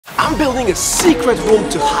I'm building a secret room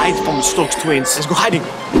to hide from the Stokes Twins. Let's go hiding.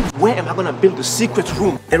 Where am I gonna build the secret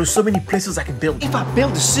room? There are so many places I can build. If I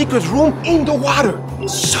build the secret room in the water,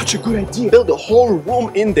 it's such a good idea. Build the whole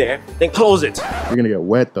room in there, then close it. You're gonna get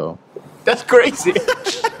wet though. That's crazy.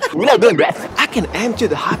 We're not doing that. I can empty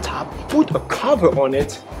the hot tub, put a cover on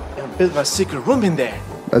it, and build my secret room in there.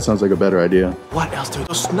 That sounds like a better idea. What else, dude?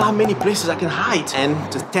 There's not many places I can hide. And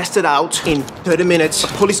to test it out, in 30 minutes, a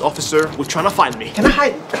police officer will try to find me. Can I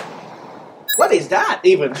hide? What is that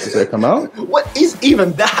even? Does that come out? What is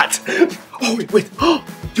even that? Oh, wait. Oh,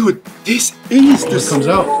 dude, this is the... It comes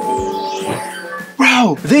out.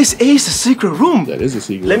 Bro, this is the secret room. That is a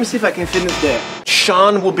secret. Let me see if I can fit it there.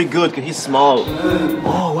 Sean will be good because he's small.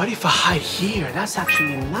 Oh, what if I hide here? That's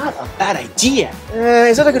actually not a bad idea.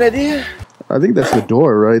 Is that a good idea? I think that's the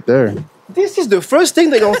door right there. This is the first thing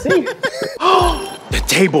they're gonna see. Oh, the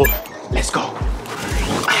table. Let's go.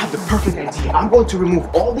 I have the perfect idea. I'm going to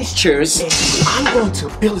remove all these chairs and I'm going to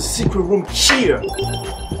build a secret room here.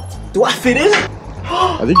 Do I fit in?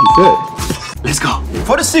 I think you fit. Let's go.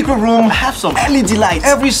 For the secret room, I have some LED lights.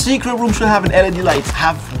 Every secret room should have an LED light.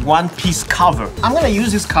 Have one-piece cover. I'm gonna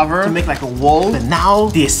use this cover to make like a wall. And now,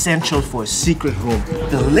 the essential for a secret room.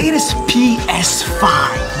 The latest PS5.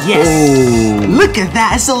 Yes. Oh. Look at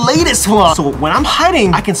that. It's the latest one. So when I'm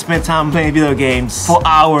hiding, I can spend time playing video games for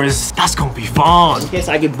hours. That's gonna be fun. In case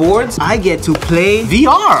I get bored, I get to play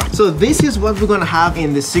VR. So this is what we're gonna have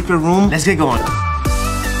in the secret room. Let's get going.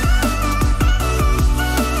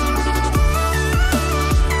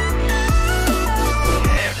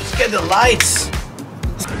 Get the lights.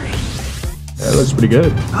 That looks pretty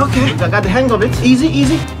good. Okay, I got the hang of it. Easy,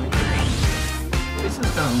 easy. This is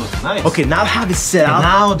gonna look nice. Okay, now I have it set up.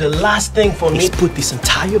 Now the last thing for me is put this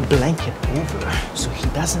entire blanket over so he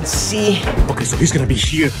doesn't see. Okay, so he's gonna be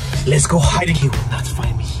here. Let's go hiding. He will not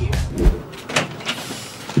find me here.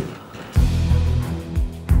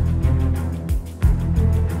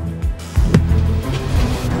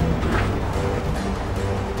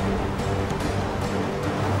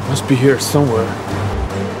 Must be here somewhere.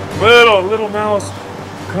 Little mouse,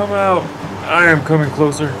 come out. I am coming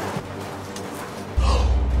closer.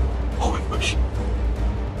 Oh my gosh.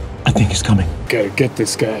 I think he's coming. Gotta get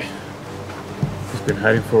this guy. He's been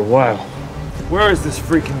hiding for a while. Where is this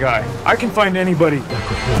freaking guy? I can find anybody.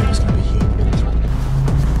 He's gonna be here.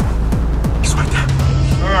 He's right there.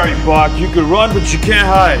 Alright, Bach, you can run, but you can't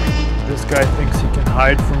hide. This guy thinks he can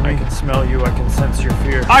hide from me. I can smell you, I can sense your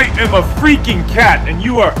fear. I am a freaking cat, and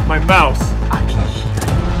you are my mouse. I can hear you.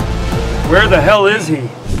 Where the hell is he?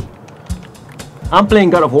 I'm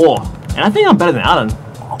playing God of War, and I think I'm better than Alan.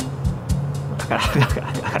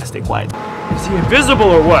 I gotta stay quiet. Is he invisible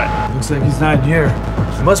or what? Looks like he's not here.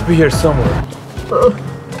 He must be here somewhere.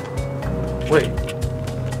 Wait.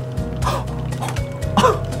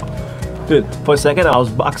 Dude, for a second I was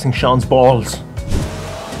boxing Sean's balls.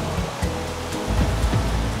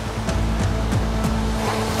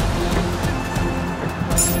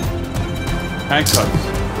 Handcuffs.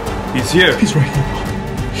 He's here. He's right here.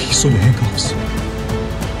 He saw the handcuffs.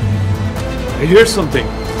 I hear something.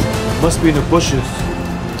 Must be in the bushes.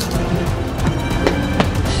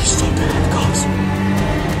 He saw the handcuffs.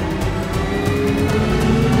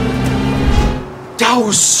 That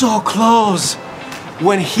was so close.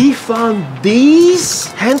 When he found these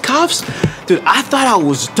handcuffs, dude, I thought I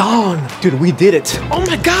was done. Dude, we did it. Oh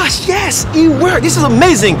my gosh, yes, it worked. This is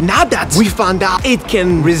amazing. Now that we found out it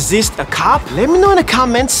can resist a cop, let me know in the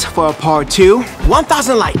comments for a part 2.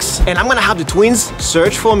 1,000 likes. And I'm gonna have the twins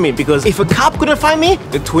search for me because if a cop couldn't find me,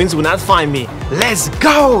 the twins would not find me. Let's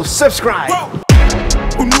go, subscribe.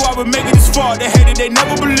 Who knew I would make it this far? They hated, they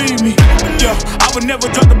never believed me. Yeah, I would never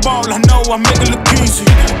drop the ball. I know I make it look easy.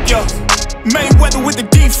 Yeah, Mayweather with the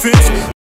defense.